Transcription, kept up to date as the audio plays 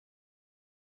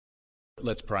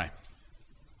Let's pray.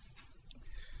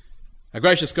 Our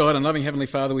gracious God and loving Heavenly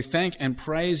Father, we thank and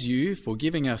praise you for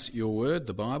giving us your word,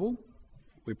 the Bible.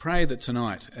 We pray that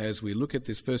tonight, as we look at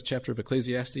this first chapter of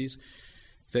Ecclesiastes,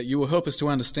 that you will help us to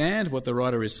understand what the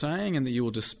writer is saying and that you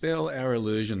will dispel our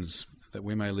illusions, that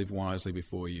we may live wisely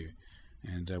before you.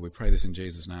 And we pray this in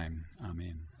Jesus' name.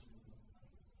 Amen.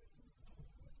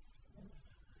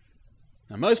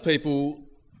 Now, most people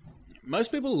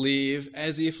live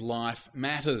as if life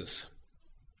matters.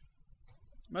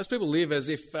 Most people live as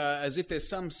if there's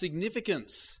some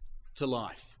significance to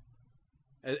life,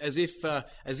 as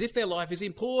if their life is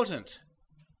important.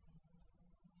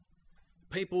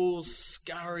 People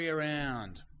scurry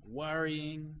around,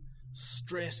 worrying,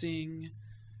 stressing,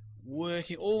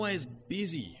 working, always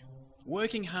busy,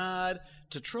 working hard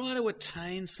to try to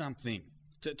attain something,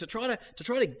 to try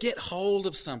to get hold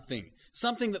of something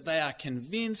that they are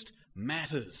convinced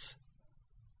matters.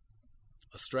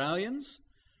 Australians,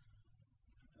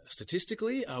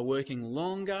 statistically, are working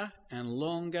longer and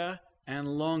longer and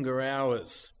longer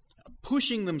hours,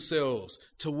 pushing themselves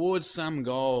towards some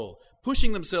goal,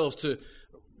 pushing themselves to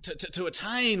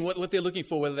attain what they're looking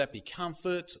for, whether that be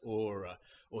comfort or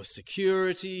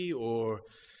security or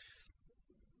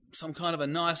some kind of a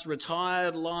nice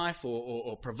retired life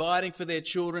or providing for their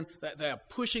children. They are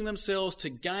pushing themselves to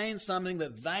gain something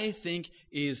that they think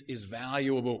is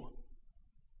valuable.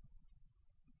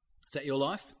 Is that your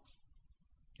life?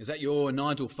 Is that your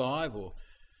 9 till 5 or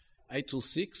 8 till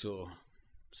 6 or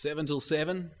 7 till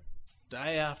 7,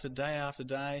 day after day after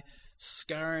day,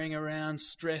 scurrying around,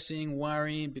 stressing,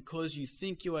 worrying because you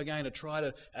think you are going to try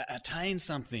to attain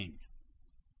something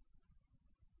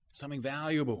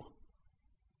valuable?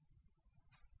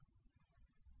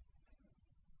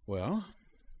 Well,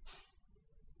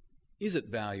 is it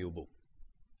valuable?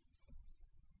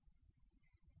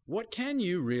 What can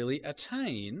you really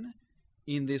attain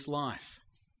in this life?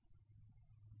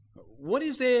 What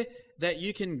is there that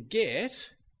you can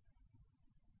get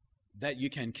that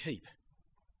you can keep?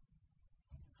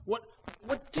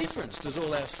 What difference does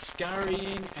all our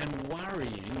scurrying and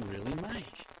worrying really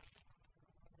make?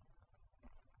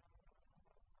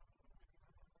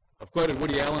 I've quoted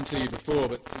Woody Allen to you before,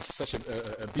 but it's such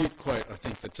a beaut quote, I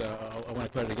think, that I want to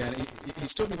quote it again.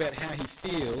 He's talking about how he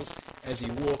feels as he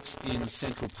walks in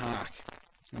Central Park.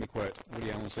 Let me quote.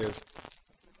 Woody Allen says,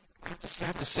 I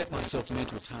have to set myself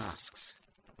mental tasks,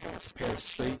 prepare a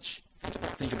speech,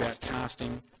 think about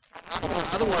casting.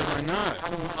 Otherwise, I know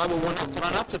I will want to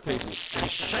run up to people and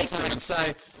shake them and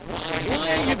say,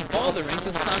 why are you bothering to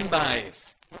sunbathe?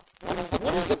 What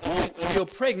is the point of your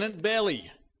pregnant belly?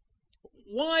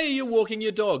 Why are you walking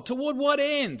your dog? Toward what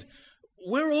end?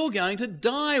 We're all going to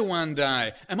die one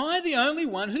day. Am I the only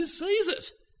one who sees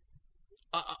it?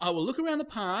 I will look around the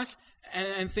park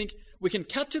and think, we can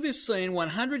cut to this scene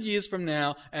 100 years from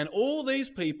now and all these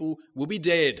people will be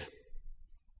dead.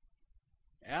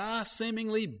 Our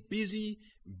seemingly busy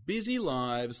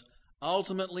lives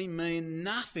ultimately mean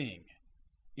nothing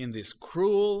in this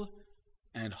cruel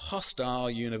and hostile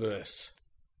universe.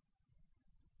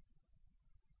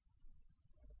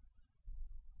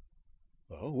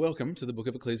 Well, welcome to the book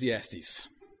of Ecclesiastes,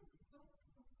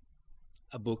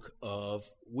 a book of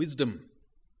wisdom,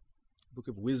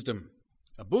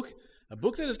 a book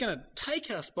that is going to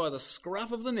take us by the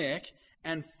scruff of the neck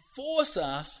and force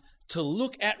us to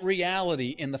look at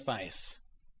reality in the face.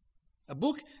 A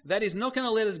book that is not going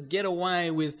to let us get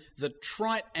away with the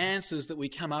trite answers that we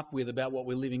come up with about what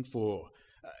we're living for.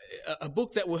 A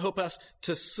book that will help us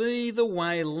to see the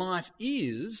way life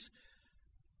is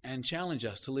and challenge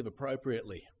us to live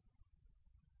appropriately.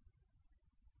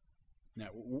 Now,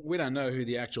 we don't know who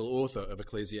the actual author of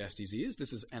Ecclesiastes is.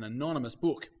 This is an anonymous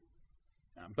book.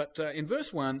 But in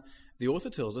verse 1, the author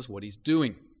tells us what he's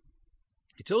doing.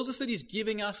 He tells us that he's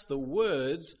giving us the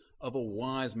words of a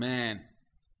wise man,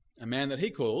 a man that he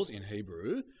calls, in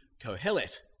Hebrew,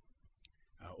 Kohelet,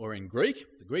 or in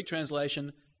Greek, the Greek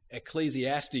translation,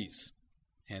 Ecclesiastes,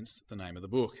 hence the name of the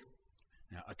book.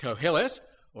 Now, a Kohelet,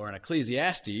 or an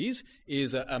Ecclesiastes,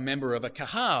 is a member of a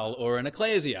kahal, or an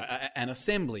ecclesia, an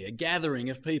assembly, a gathering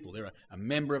of people. They're a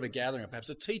member of a gathering, or perhaps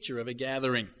a teacher of a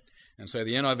gathering. And so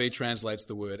the NIV translates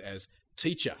the word as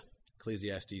teacher,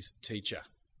 Ecclesiastes, teacher.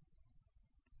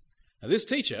 Now this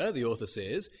teacher, the author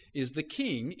says, is the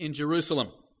king in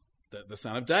Jerusalem, the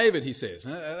son of David, he says.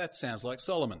 That sounds like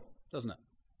Solomon, doesn't it?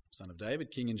 Son of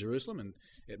David, king in Jerusalem. And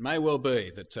it may well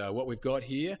be that what we've got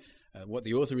here, what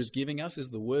the author is giving us, is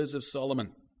the words of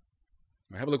Solomon.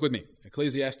 Now have a look with me.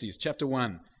 Ecclesiastes chapter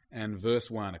 1 and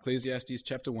verse 1. Ecclesiastes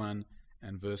chapter 1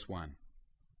 and verse 1.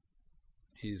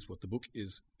 Here's what the book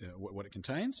is, what it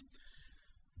contains.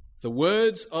 the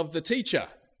words of the teacher,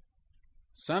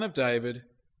 son of David,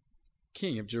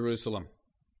 king of Jerusalem.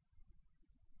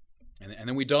 And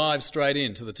then we dive straight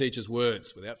into the teacher's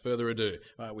words without further ado.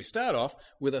 We start off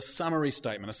with a summary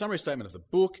statement of the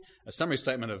book, a summary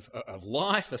statement of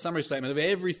life, a summary statement of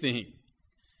everything.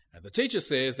 The teacher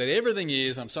says that everything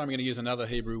is, I'm going to use another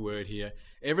Hebrew word here,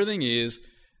 everything is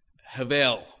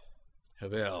havel.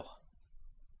 Havel.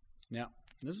 Now,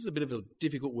 this is a bit of a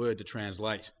difficult word to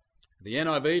translate. The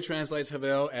NIV translates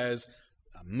havel as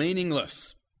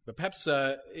meaningless. But perhaps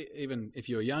even if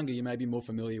you're younger, you may be more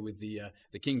familiar with the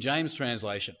King James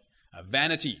translation.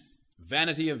 Vanity.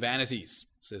 Vanity of vanities,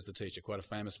 says the teacher. Quite a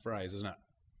famous phrase, isn't it?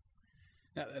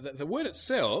 Now, the word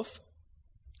itself,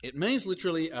 it means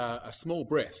literally a small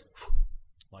breath,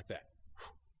 like that.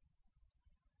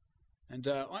 And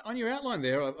on your outline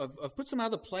there, I've put some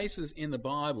other places in the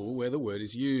Bible where the word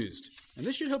is used. And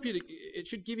this should help you, it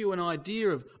should give you an idea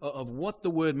of what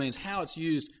the word means, how it's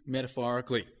used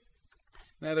metaphorically.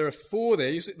 Now, there are 4 there.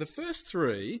 You see, the first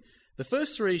three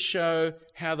show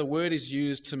how the word is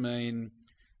used to mean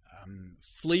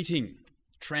fleeting,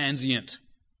 transient.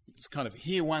 It's kind of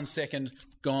here 1 second,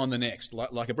 gone the next,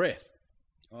 like a breath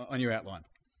on your outline.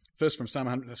 First from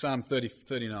Psalm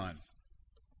 39.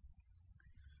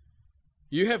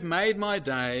 You have made my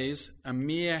days a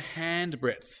mere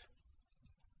handbreadth.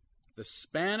 The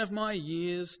span of my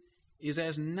years is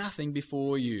as nothing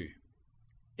before you.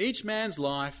 Each man's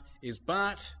life is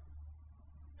but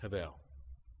havel,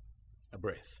 a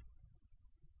breath.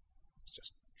 It's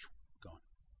just gone.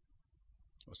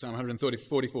 Or Psalm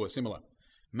 144, similar.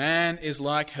 Man is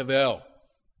like havel,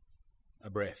 a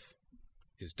breath.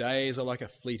 His days are like a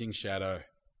fleeting shadow.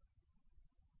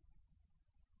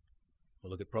 We'll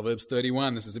look at Proverbs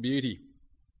 31. This is a beauty.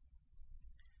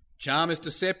 Charm is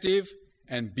deceptive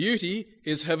and beauty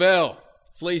is havel,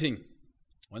 fleeting.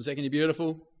 1 second you're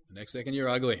beautiful, the next second you're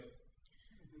ugly.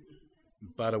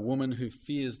 But a woman who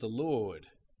fears the Lord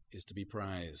is to be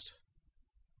praised.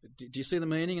 Do you see the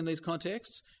meaning in these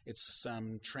contexts? It's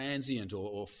transient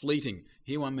or fleeting.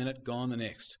 Here 1 minute, gone the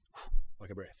next,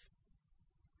 like a breath.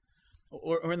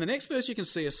 Or in the next verse, you can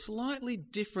see a slightly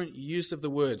different use of the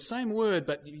word. Same word,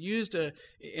 but used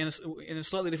in a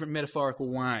slightly different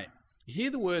metaphorical way. Here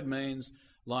the word means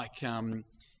like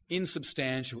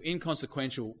insubstantial,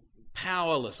 inconsequential,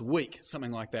 powerless, weak,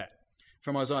 something like that.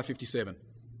 From Isaiah 57.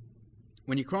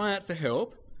 When you cry out for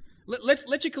help,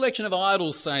 let your collection of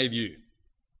idols save you.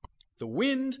 The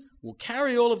wind will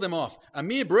carry all of them off. A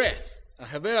mere breath, a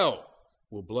havel,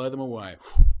 will blow them away.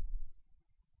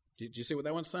 Do you see what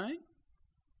that one's saying?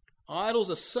 Idols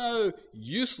are so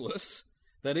useless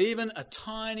that even a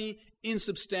tiny,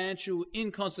 insubstantial,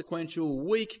 inconsequential,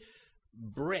 weak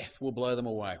breath will blow them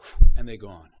away, and they're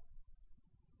gone.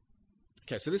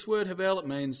 Okay, so this word havel, it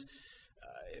means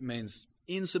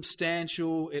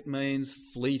insubstantial, it means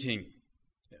fleeting,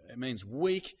 it means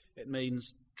weak, it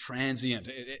means transient.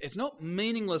 It's not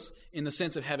meaningless in the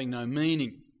sense of having no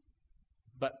meaning,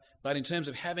 but in terms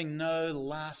of having no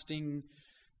lasting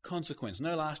consequence,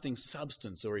 no lasting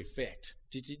substance or effect.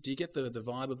 Do you get the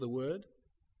vibe of the word?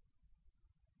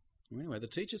 Anyway, the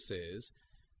teacher says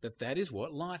that is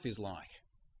what life is like.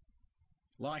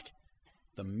 Like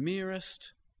the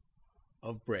merest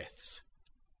of breaths.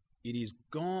 It is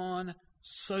gone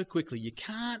so quickly. You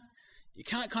can't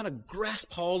kind of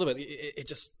grasp hold of it. It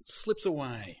just slips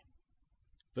away.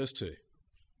 Verse 2.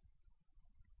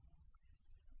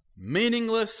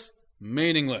 Meaningless,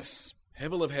 meaningless.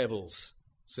 Hevel of hevels,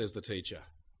 says the teacher.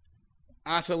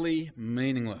 Utterly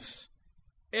meaningless.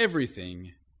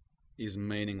 Everything is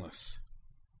meaningless.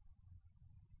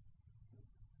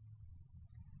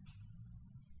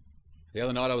 The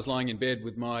other night I was lying in bed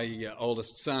with my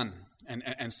oldest son,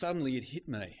 and suddenly it hit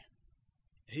me.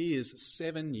 He is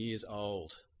 7 years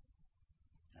old.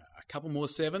 A couple more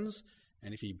sevens,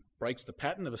 and if he breaks the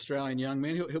pattern of Australian young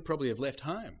men, he'll probably have left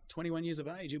home. 21 years of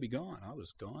age, he'll be gone. I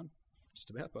was gone just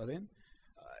about by then.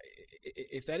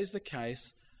 If that is the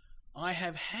case, I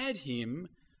have had him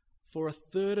for a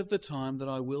third of the time that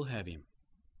I will have him.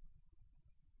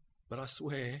 But I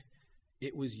swear,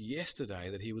 it was yesterday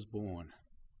that he was born.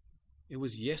 It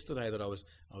was yesterday that I was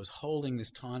holding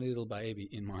this tiny little baby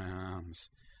in my arms.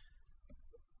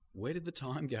 Where did the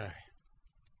time go?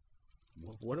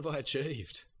 What have I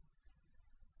achieved?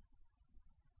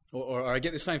 Or I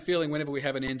get the same feeling whenever we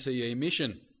have an NTE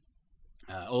mission.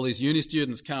 All these uni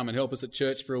students come and help us at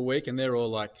church for a week, and they're all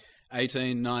like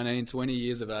 18, 19, 20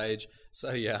 years of age,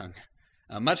 so young.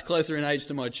 Much closer in age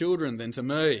to my children than to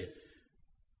me.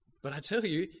 But I tell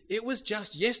you, it was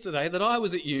just yesterday that I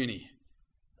was at uni.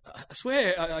 I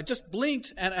swear, I just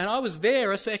blinked and I was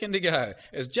there a second ago.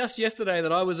 It was just yesterday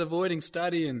that I was avoiding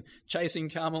study and chasing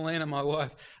Carmelina, my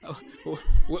wife.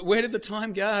 Where did the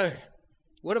time go?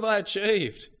 What have I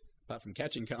achieved? Apart from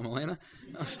catching Carmelina.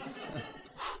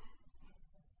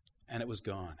 And it was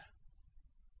gone.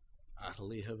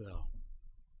 Utterly havel.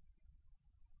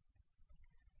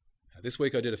 This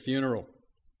week I did a funeral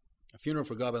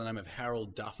for a guy by the name of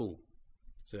Harold Duffel.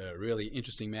 It's a really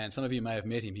interesting man. Some of you may have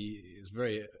met him. He is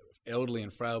very elderly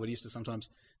and frail, but he used to sometimes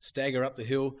stagger up the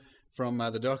hill from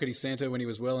the Doherty Centre when he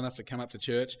was well enough to come up to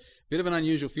church. Bit of an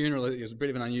unusual funeral. He was a bit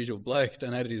of an unusual bloke,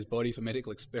 donated his body for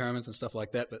medical experiments and stuff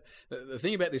like that. But the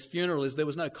thing about this funeral is there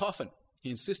was no coffin. He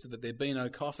insisted that there be no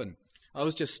coffin. I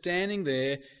was just standing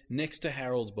there next to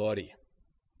Harold's body.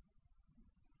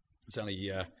 It's only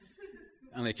a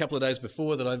couple of days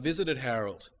before that I visited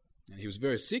Harold. And he was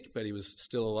very sick, but he was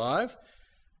still alive.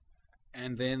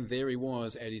 And then there he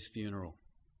was at his funeral,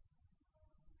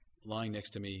 lying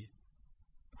next to me,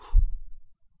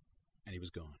 and he was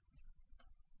gone.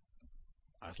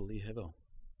 Utterly havel.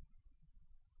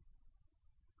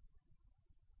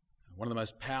 One of the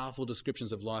most powerful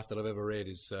descriptions of life that I've ever read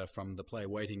is from the play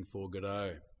Waiting for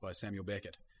Godot by Samuel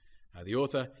Beckett. The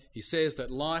author, he says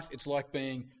that life, it's like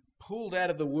being pulled out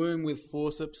of the womb with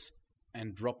forceps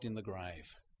and dropped in the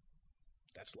grave.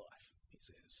 That's life, he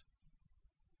says.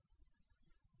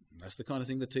 And that's the kind of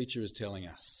thing the teacher is telling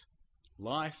us.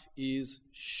 Life is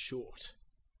short.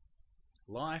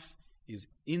 Life is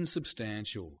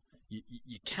insubstantial.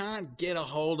 You can't get a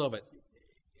hold of it.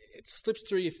 It slips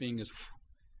through your fingers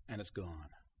and it's gone.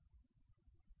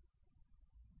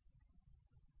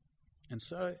 And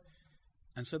so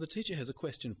the teacher has a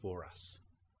question for us.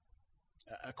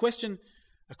 A question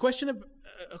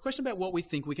about what we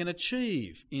think we can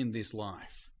achieve in this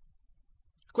life.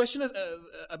 A question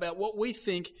about what we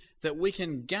think that we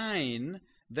can gain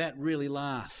that really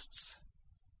lasts.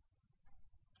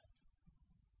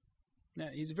 Now,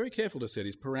 he's very careful to set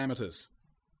his parameters.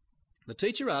 The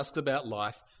teacher asked about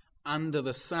life under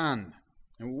the sun.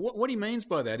 And what he means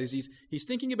by that is he's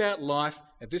thinking about life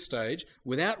at this stage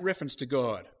without reference to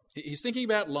God. He's thinking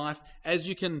about life as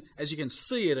you can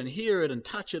see it and hear it and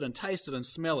touch it and taste it and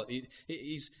smell it.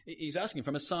 He's asking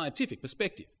from a scientific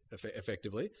perspective,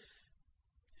 effectively.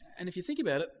 And if you think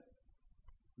about it,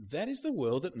 that is the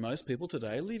world that most people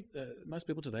today live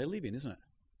in, isn't it?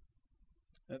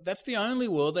 That's the only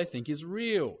world they think is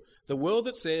real. The world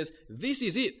that says, this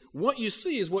is it. What you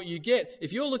see is what you get.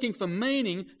 If you're looking for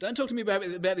meaning, don't talk to me about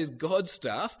this God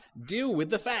stuff. Deal with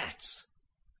the facts.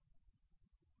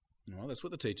 Well, that's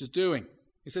what the teacher's doing.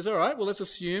 He says, all right, well, let's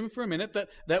assume for a minute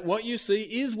that what you see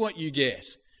is what you get.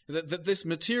 That this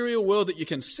material world that you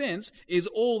can sense is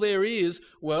all there is.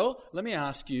 Well, let me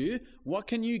ask you, what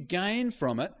can you gain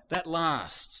from it that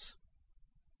lasts?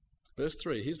 Verse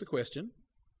 3, here's the question.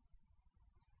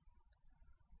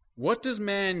 What does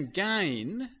man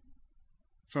gain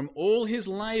from all his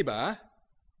labour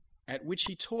at which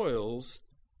he toils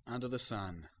under the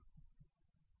sun?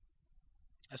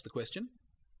 That's the question.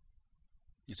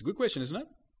 It's a good question, isn't it?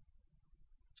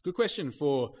 It's a good question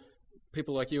for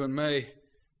people like you and me,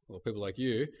 or people like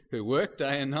you, who work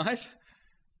day and night.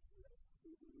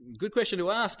 Good question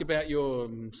to ask about your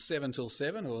 7 till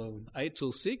 7 or 8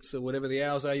 till 6 or whatever the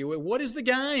hours are you work. What is the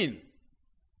gain?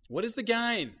 What is the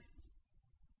gain?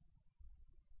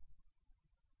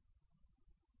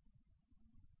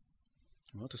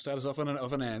 Well, to start us off on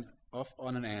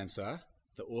an answer,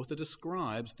 the author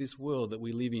describes this world that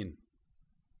we live in.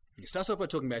 He starts off by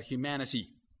talking about humanity.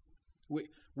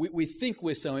 We think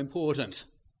we're so important,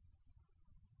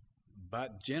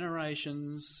 but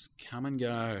generations come and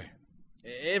go.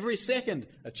 Every second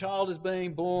a child is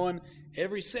being born,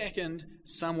 every second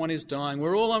someone is dying.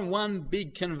 We're all on one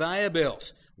big conveyor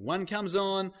belt. One comes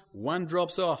on, one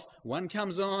drops off. One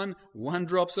comes on, one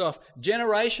drops off.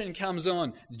 Generation comes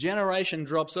on, generation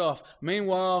drops off.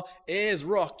 Meanwhile, Ayers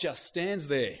Rock just stands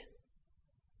there.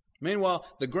 Meanwhile,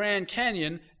 the Grand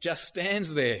Canyon just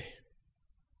stands there.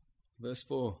 Verse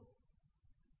 4.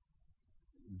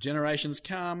 Generations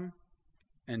come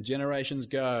and generations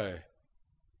go,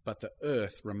 but the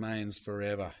earth remains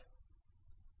forever.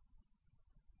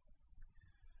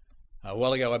 A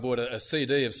while ago I bought a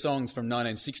CD of songs from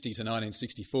 1960 to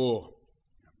 1964.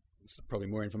 It's probably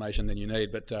more information than you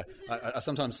need, but I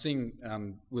sometimes sing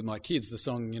with my kids the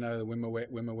song, When We're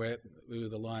Wet, Ooh,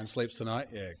 the Lion Sleeps Tonight.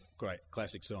 Yeah, great,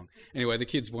 classic song. Anyway, the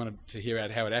kids wanted to hear out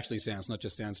how it actually sounds, not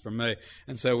just sounds from me.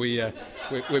 And so we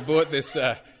bought this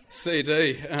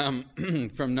CD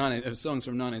of songs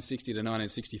from 1960 to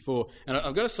 1964. And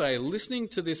I've got to say, listening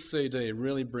to this CD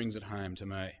really brings it home to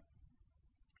me.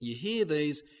 You hear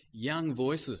these young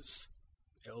voices.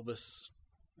 Elvis,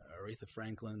 Aretha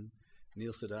Franklin,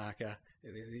 Neil Sedaka,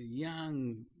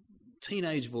 young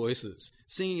teenage voices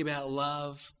singing about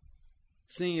love,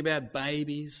 singing about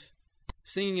babies,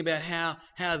 singing about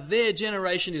how their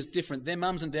generation is different. Their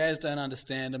mums and dads don't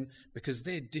understand them because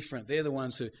they're different. They're the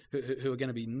ones who are going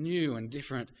to be new and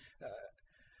different.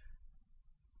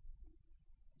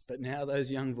 But now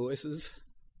those young voices,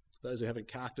 those who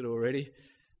haven't carked it already,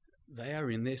 they are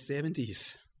in their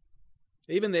 70s.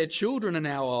 Even their children are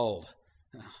now old.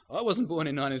 I wasn't born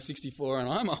in 1964 and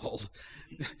I'm old.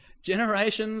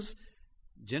 Generations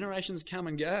come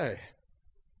and go.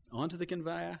 Onto the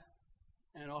conveyor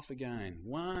and off again.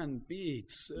 One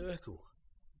big circle.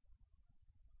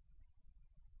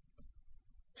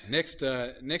 Next,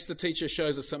 the teacher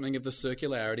shows us something of the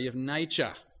circularity of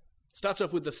nature. Starts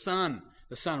off with the sun.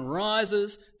 The sun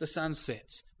rises, the sun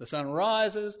sets. The sun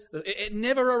rises, it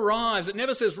never arrives. It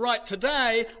never says, right,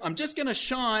 today I'm just going to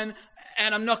shine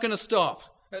and I'm not going to stop.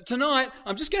 Tonight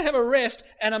I'm just going to have a rest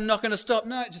and I'm not going to stop.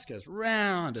 No, it just goes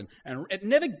round and it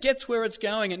never gets where it's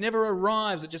going. It never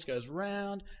arrives. It just goes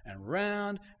round and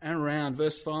round and round.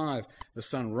 Verse 5, the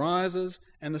sun rises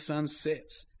and the sun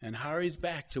sets and hurries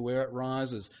back to where it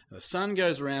rises. The sun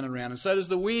goes round and round, and so does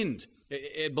the wind.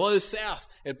 It blows south,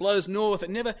 it blows north, it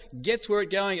never gets where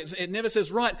it's going. It never says,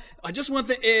 right, I just want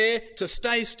the air to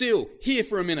stay still here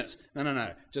for a minute.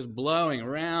 No, just blowing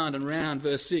round and round.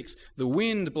 Verse 6, the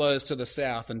wind blows to the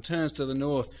south and turns to the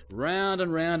north. Round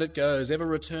and round it goes, ever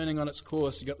returning on its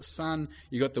course. You got the sun,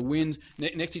 you got the wind.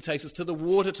 Next he takes us to the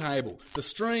water table, the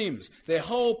streams. Their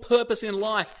whole purpose in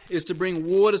life is to bring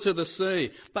water to the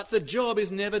sea. But the job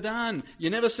is never done. You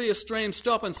never see a stream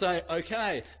stop and say,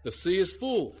 okay, the sea is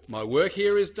full, my work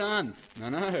here is done.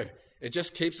 No. It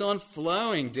just keeps on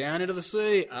flowing down into the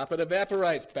sea. Up it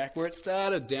evaporates, back where it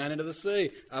started, down into the sea.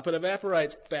 Up it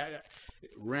evaporates, back,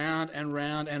 round and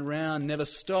round and round. Never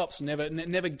stops,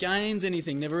 never gains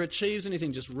anything, never achieves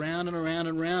anything. Just round and around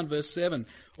and round. Verse 7,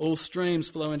 all streams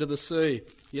flow into the sea,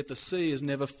 yet the sea is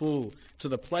never full. To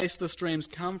the place the streams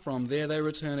come from, there they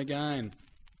return again.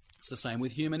 It's the same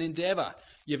with human endeavour.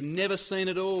 You've never seen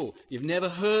it all. You've never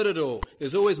heard it all.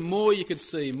 There's always more you could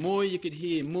see, more you could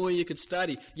hear, more you could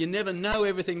study. You never know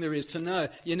everything there is to know.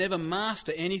 You never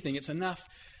master anything. It's enough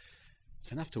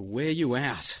to wear you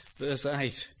out. Verse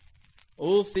 8,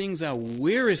 all things are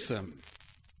wearisome,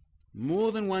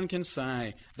 more than one can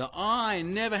say. The eye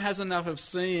never has enough of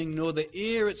seeing, nor the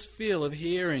ear its fill of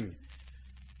hearing.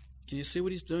 Can you see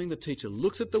what he's doing? The teacher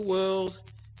looks at the world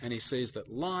and he sees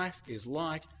that life is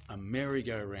like a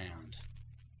merry-go-round.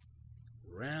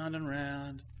 Round and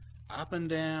round, up and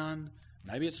down.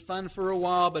 Maybe it's fun for a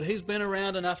while, but he's been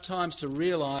around enough times to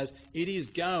realise it is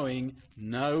going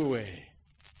nowhere.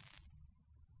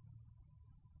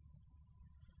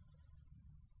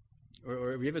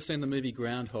 Or have you ever seen the movie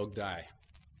Groundhog Day?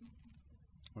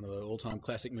 One of the all-time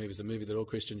classic movies, a movie that all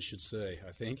Christians should see,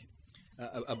 I think.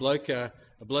 A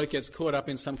bloke gets caught up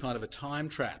in some kind of a time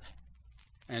trap,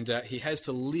 and he has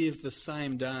to live the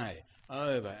same day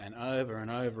over and over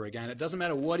and over again. It doesn't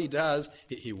matter what he does.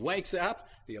 He wakes up,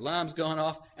 the alarm's gone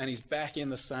off, and he's back in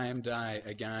the same day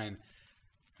again.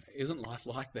 Isn't life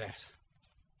like that?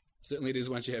 Certainly it is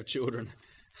once you have children.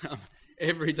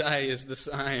 Every day is the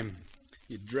same.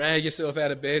 You drag yourself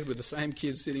out of bed with the same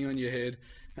kids sitting on your head,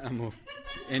 or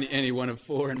any one of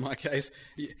four in my case.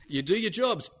 You do your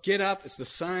jobs, get up, it's the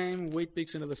same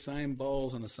Weet-Bix into the same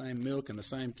bowls and the same milk and the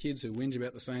same kids who whinge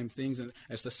about the same things. And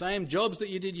it's the same jobs that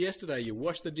you did yesterday. You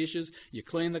wash the dishes, you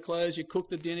clean the clothes, you cook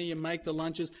the dinner, you make the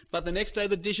lunches, but the next day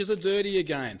the dishes are dirty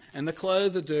again and the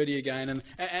clothes are dirty again and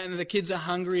the kids are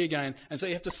hungry again, and so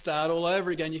you have to start all over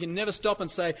again. You can never stop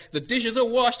and say, the dishes are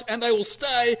washed and they will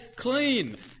stay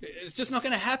clean. It's just not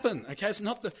going to happen, okay? It's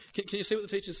not can you see what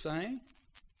the teacher's saying?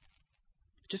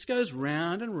 Just goes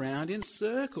round and round in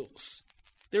circles.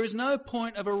 There is no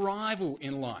point of arrival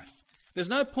in life. There's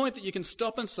no point that you can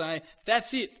stop and say,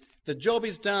 that's it, the job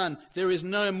is done, there is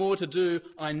no more to do,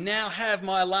 I now have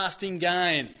my lasting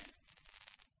gain.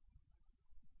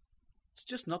 It's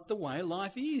just not the way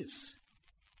life is.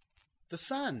 The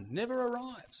sun never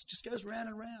arrives, just goes round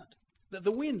and round. The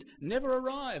wind never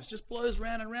arrives, just blows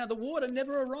round and round. The water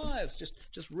never arrives,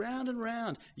 just round and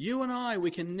round. You and I,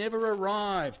 we can never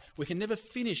arrive. We can never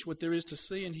finish what there is to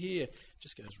see and hear. It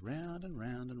just goes round and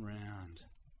round and round.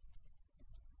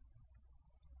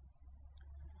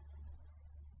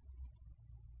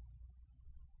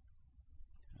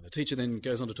 The teacher then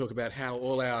goes on to talk about how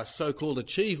all our so-called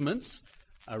achievements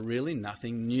are really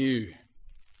nothing new.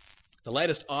 The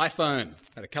latest iPhone.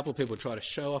 I had a couple of people try to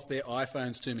show off their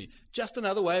iPhones to me. Just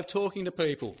another way of talking to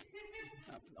people.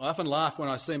 I often laugh when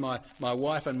I see my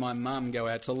wife and my mum go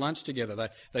out to lunch together.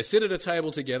 They sit at a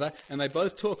table together and they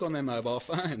both talk on their mobile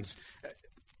phones.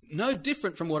 No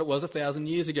different from what it was 1,000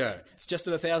 years ago. It's just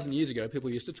that 1,000 years ago people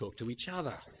used to talk to each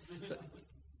other.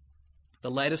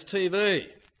 The latest TV,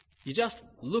 you're just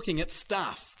looking at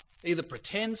stuff, either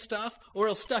pretend stuff or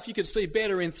else stuff you could see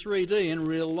better in 3D in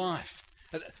real life.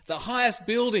 The highest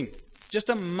building, just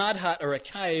a mud hut or a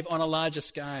cave on a larger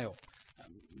scale.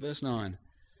 Verse 9.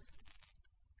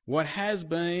 What has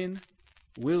been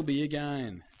will be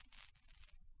again.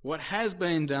 What has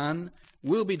been done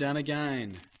will be done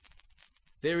again.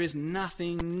 There is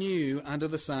nothing new under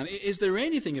the sun. Is there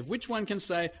anything of which one can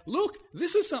say, look,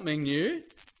 this is something new?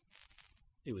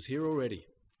 It was here already,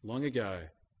 long ago.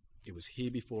 It was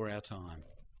here before our time.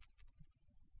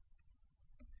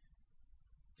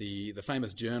 The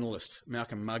famous journalist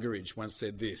Malcolm Muggeridge once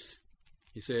said this.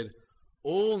 He said,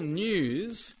 all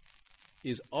news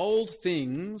is old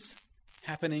things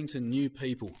happening to new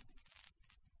people.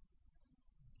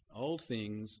 Old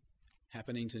things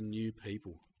happening to new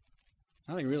people.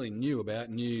 Nothing really new about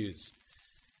news.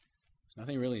 There's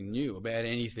nothing really new about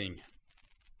anything.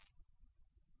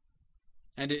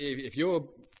 And if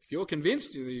you're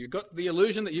convinced, you've got the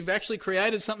illusion that you've actually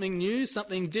created something new,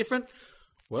 something different,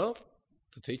 well,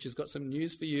 the teacher's got some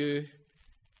news for you.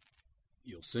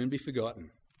 You'll soon be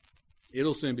forgotten.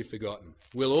 It'll soon be forgotten.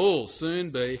 We'll all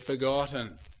soon be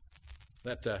forgotten.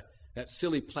 That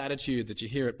silly platitude that you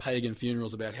hear at pagan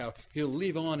funerals about how he'll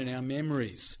live on in our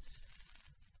memories.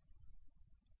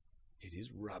 It is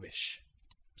rubbish.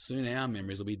 Soon our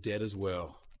memories will be dead as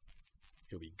well.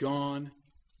 He'll be gone.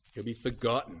 He'll be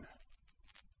forgotten.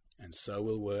 And so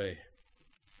will we.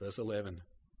 Verse 11.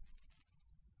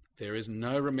 There is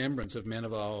no remembrance of men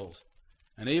of old,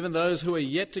 and even those who are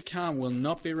yet to come will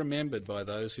not be remembered by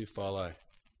those who follow.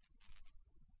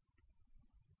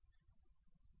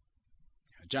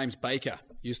 James Baker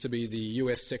used to be the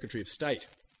US Secretary of State,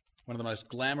 one of the most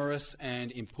glamorous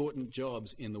and important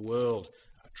jobs in the world.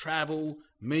 Travel,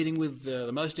 meeting with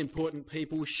the most important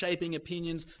people, shaping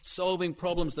opinions, solving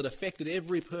problems that affected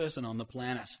every person on the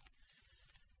planet.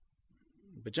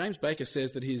 But James Baker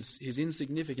says that his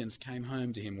insignificance came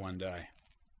home to him one day.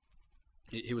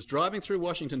 He was driving through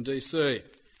Washington, D.C.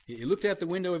 He looked out the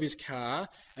window of his car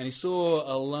and he saw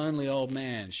a lonely old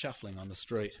man shuffling on the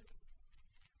street.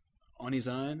 On his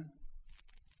own,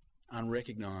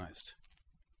 unrecognised,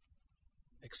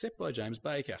 except by James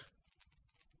Baker.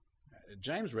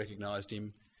 James recognised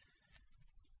him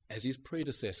as his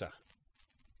predecessor,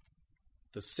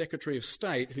 the Secretary of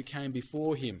State who came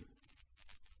before him.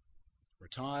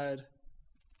 Retired,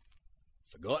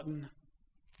 forgotten,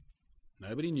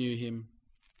 nobody knew him,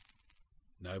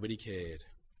 nobody cared.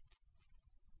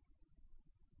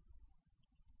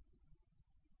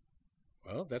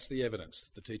 Well, that's the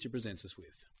evidence the teacher presents us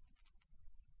with.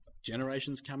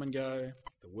 Generations come and go,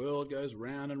 the world goes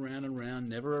round and round and round,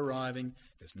 never arriving,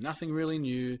 there's nothing really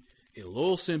new, it'll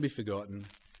all soon be forgotten.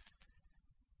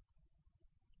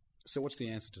 So what's the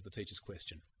answer to the teacher's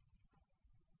question?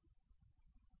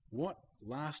 What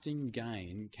lasting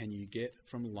gain can you get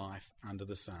from life under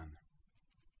the sun?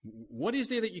 What is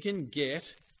there that you can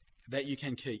get that you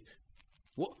can keep?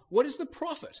 What is the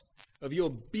profit of your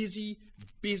busy,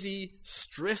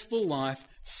 stressful life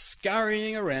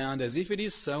scurrying around as if it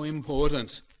is so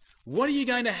important? What are you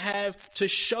going to have to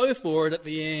show for it at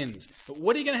the end?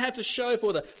 What are you going to have to show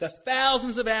for the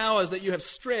thousands of hours that you have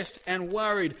stressed and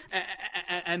worried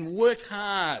and worked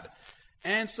hard?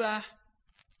 Answer: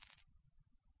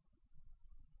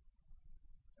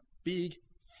 big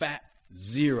fat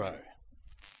zero.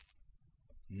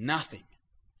 Nothing.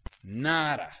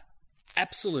 Nada.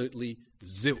 Absolutely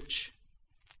zilch.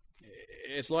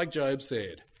 It's like Job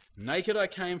said, naked I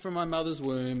came from my mother's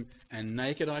womb, and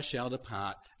naked I shall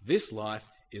depart. This life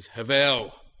is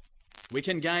havel. We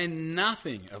can gain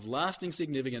nothing of lasting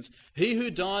significance. He who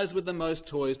dies with the most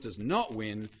toys does not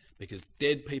win, because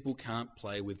dead people can't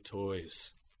play with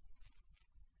toys.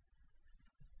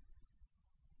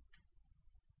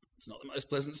 It's not the most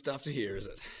pleasant stuff to hear, is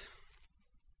it?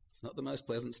 It's not the most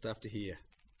pleasant stuff to hear.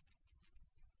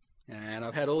 And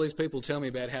I've had all these people tell me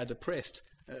about how depressed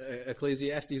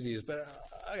Ecclesiastes is, but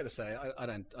I got to say, I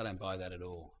don't buy that at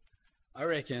all. I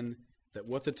reckon that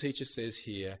what the teacher says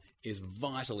here is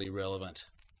vitally relevant.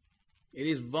 It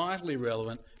is vitally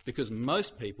relevant because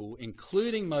most people,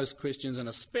 including most Christians and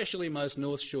especially most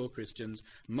North Shore Christians,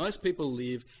 most people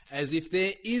live as if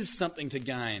there is something to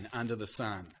gain under the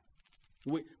sun.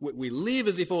 We live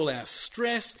as if all our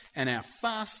stress and our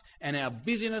fuss and our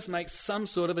busyness makes some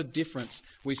sort of a difference.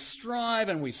 We strive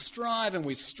and we strive and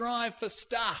we strive for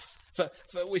stuff,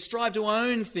 We strive to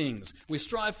own things. We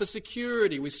strive for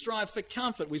security. We strive for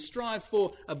comfort. We strive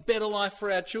for a better life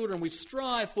for our children. We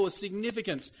strive for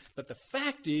significance. But the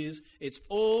fact is, it's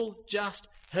all just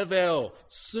Havel.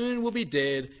 Soon we'll be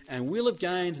dead and we'll have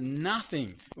gained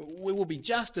nothing. We will be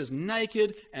just as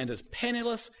naked and as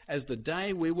penniless as the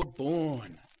day we were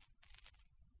born.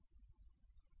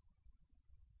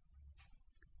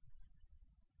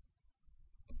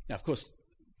 Now, of course,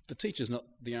 the teacher's not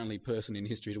the only person in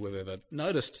history to have ever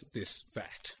noticed this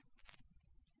fact.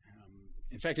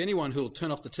 In fact, anyone who'll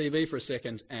turn off the TV for a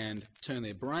second and turn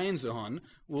their brains on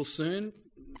will soon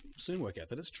work out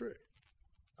that it's true.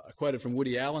 I quoted from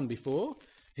Woody Allen before.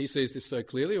 He sees this so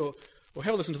clearly. Or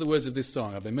have a listen to the words of this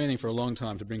song. I've been meaning for a long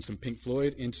time to bring some Pink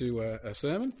Floyd into a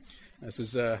sermon. This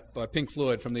is by Pink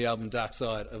Floyd from the album Dark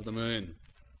Side of the Moon.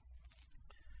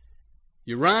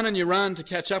 You run and you run to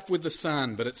catch up with the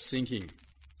sun, but it's sinking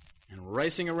and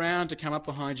racing around to come up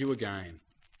behind you again.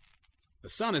 The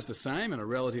sun is the same in a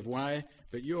relative way,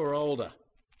 but you're older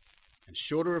and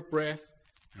shorter of breath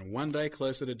and one day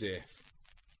closer to death.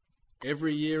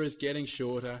 Every year is getting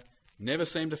shorter, never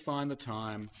seem to find the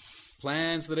time.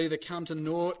 Plans that either come to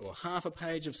naught or half a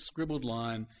page of scribbled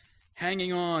line.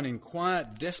 Hanging on in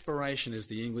quiet desperation is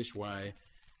the English way.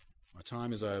 My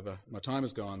time is over, my time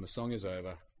is gone, the song is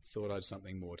over. Thought I'd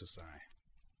something more to say.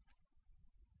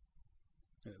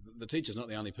 The teacher's not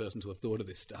the only person to have thought of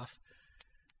this stuff,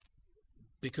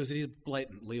 because it is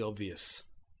blatantly obvious.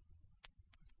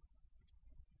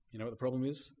 You know what the problem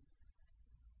is?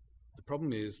 The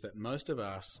problem is that most of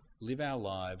us live our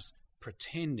lives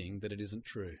pretending that it isn't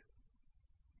true.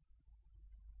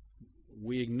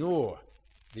 We ignore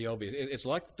the obvious. It's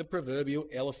like the proverbial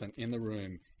elephant in the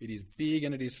room. It is big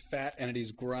and it is fat and it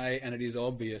is grey and it is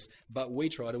obvious, but we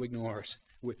try to ignore it.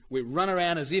 We run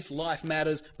around as if life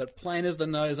matters, but plain as the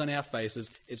nose on our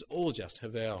faces, it's all just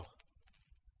Havel.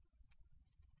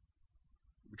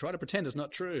 We try to pretend it's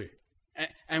not true.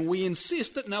 And we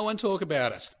insist that no one talk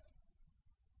about it.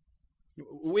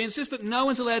 We insist that no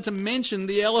one's allowed to mention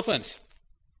the elephant.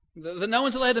 That no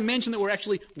one's allowed to mention that we're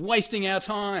actually wasting our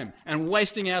time and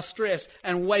wasting our stress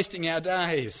and wasting our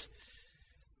days.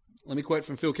 Let me quote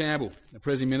from Phil Campbell, the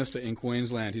Prezi Minister in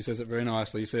Queensland. He says it very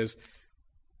nicely. He says,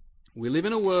 "We live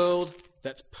in a world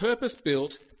that's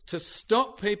purpose-built to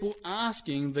stop people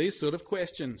asking these sort of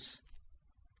questions.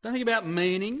 Don't think about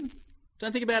meaning.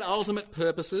 Don't think about ultimate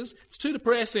purposes. It's too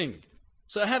depressing.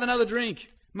 So have another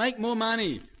drink, make more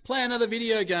money, play another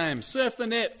video game, surf the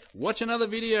net, watch another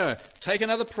video, take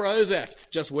another Prozac.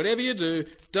 Just whatever you do,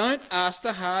 don't ask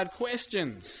the hard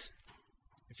questions.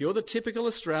 If you're the typical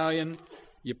Australian,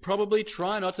 you probably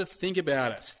try not to think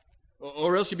about it.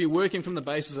 Or else you'd be working from the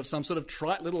basis of some sort of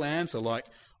trite little answer like,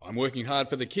 I'm working hard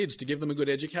for the kids to give them a good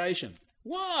education.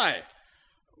 Why?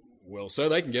 Well, so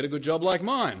they can get a good job like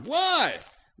mine. Why?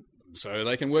 So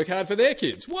they can work hard for their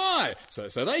kids. Why? So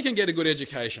they can get a good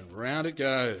education. Round it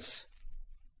goes.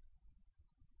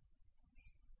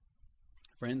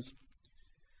 Friends,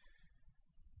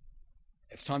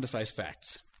 it's time to face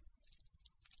facts.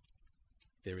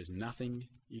 There is nothing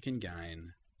you can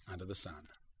gain under the sun.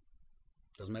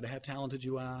 Doesn't matter how talented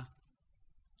you are.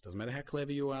 Doesn't matter how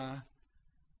clever you are.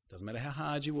 Doesn't matter how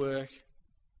hard you work.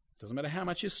 Doesn't matter how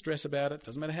much you stress about it.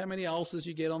 Doesn't matter how many ulcers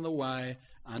you get on the way.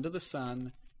 Under the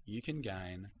sun, you can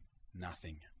gain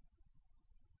nothing.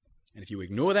 And if you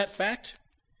ignore that fact,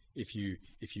 if you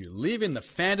live in the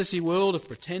fantasy world of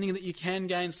pretending that you can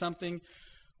gain something,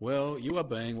 well, you are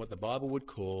being what the Bible would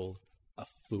call a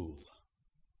fool.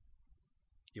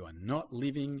 You are not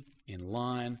living in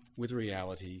line with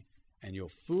reality, and your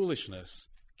foolishness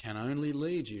can only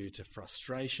lead you to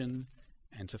frustration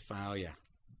and to failure.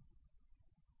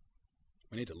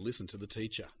 We need to listen to the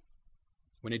teacher.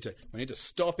 We need to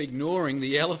stop ignoring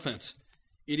the elephant.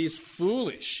 It is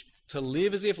foolish to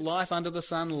live as if life under the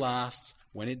sun lasts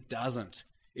when it doesn't.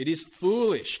 It is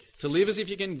foolish to live as if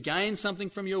you can gain something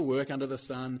from your work under the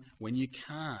sun when you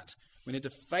can't. We need to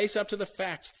face up to the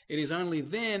facts. It is only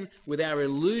then, with our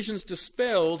illusions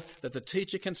dispelled, that the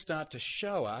teacher can start to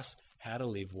show us how to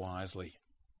live wisely.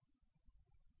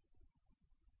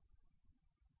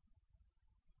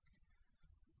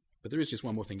 But there is just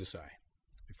one more thing to say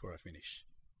before I finish.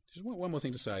 Just one more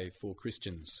thing to say for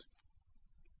Christians.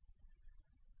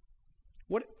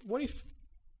 What if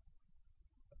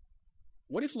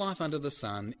life under the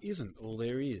sun isn't all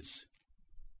there is?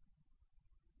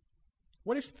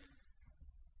 What if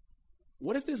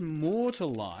there's more to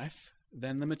life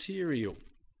than the material?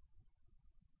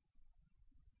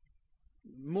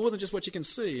 More than just what you can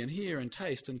see and hear and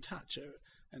taste and touch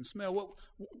and smell.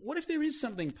 What if there is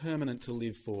something permanent to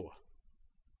live for?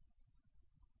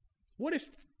 What if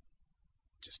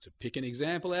Just to pick an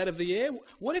example out of the air,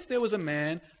 what if there was a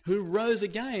man who rose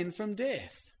again from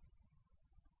death?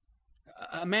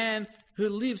 A man who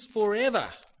lives forever.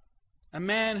 A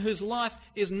man whose life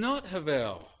is not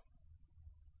Havel.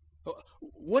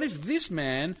 What if this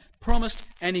man promised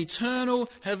an eternal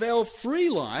Havel-free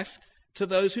life to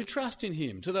those who trust in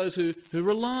him, to those who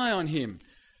rely on him?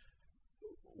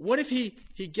 What if he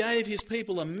gave his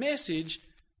people a message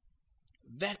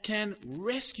that can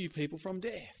rescue people from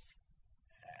death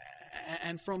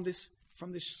and from this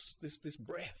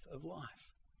breath of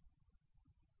life?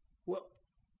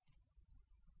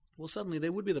 Well, suddenly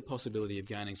there would be the possibility of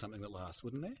gaining something that lasts,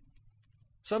 wouldn't there?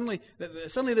 Suddenly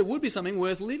there would be something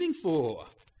worth living for.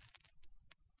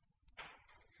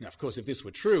 Now, of course, if this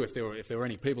were true, if there were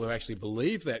any people who actually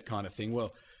believed that kind of thing,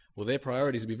 well, their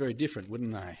priorities would be very different,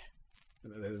 wouldn't they?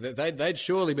 They'd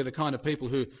surely be the kind of people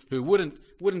who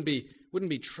wouldn't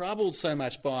be troubled so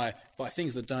much by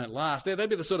things that don't last. They'd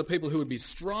be the sort of people who would be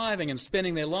striving and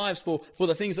spending their lives for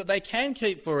the things that they can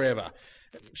keep forever.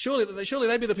 Surely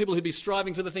they'd be the people who'd be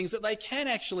striving for the things that they can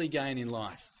actually gain in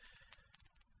life.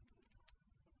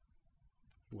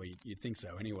 Well, you'd think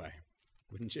so anyway,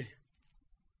 wouldn't you?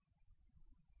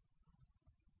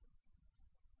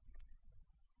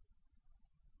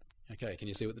 Okay, can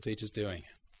you see what the teacher's doing?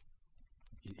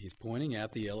 He's pointing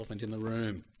out the elephant in the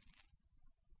room.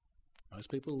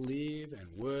 Most people live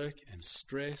and work and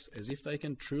stress as if they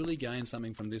can truly gain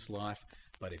something from this life,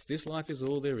 but if this life is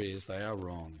all there is, they are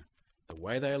wrong. The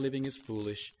way they are living is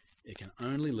foolish. It can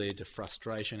only lead to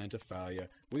frustration and to failure.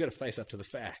 We've got to face up to the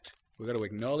fact. We've got to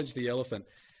acknowledge the elephant,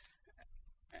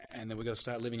 and then we've got to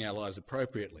start living our lives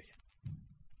appropriately.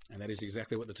 And that is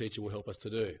exactly what the teacher will help us to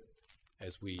do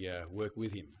as we work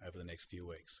with him over the next few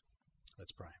weeks.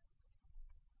 Let's pray.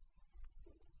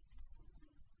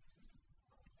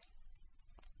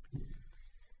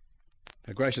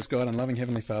 Our gracious God and loving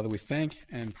Heavenly Father, we thank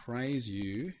and praise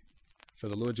you for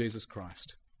the Lord Jesus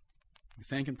Christ. We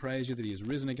thank and praise you that he is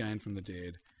risen again from the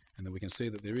dead and that we can see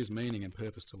that there is meaning and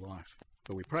purpose to life.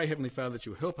 But we pray, Heavenly Father, that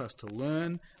you help us to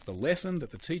learn the lesson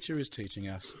that the teacher is teaching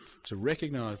us, to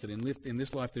recognise that in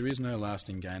this life there is no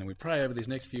lasting gain. And we pray over these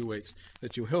next few weeks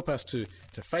that you'll help us to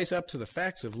face up to the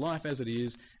facts of life as it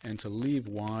is and to live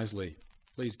wisely.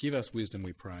 Please give us wisdom,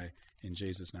 we pray, in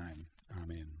Jesus' name.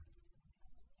 Amen.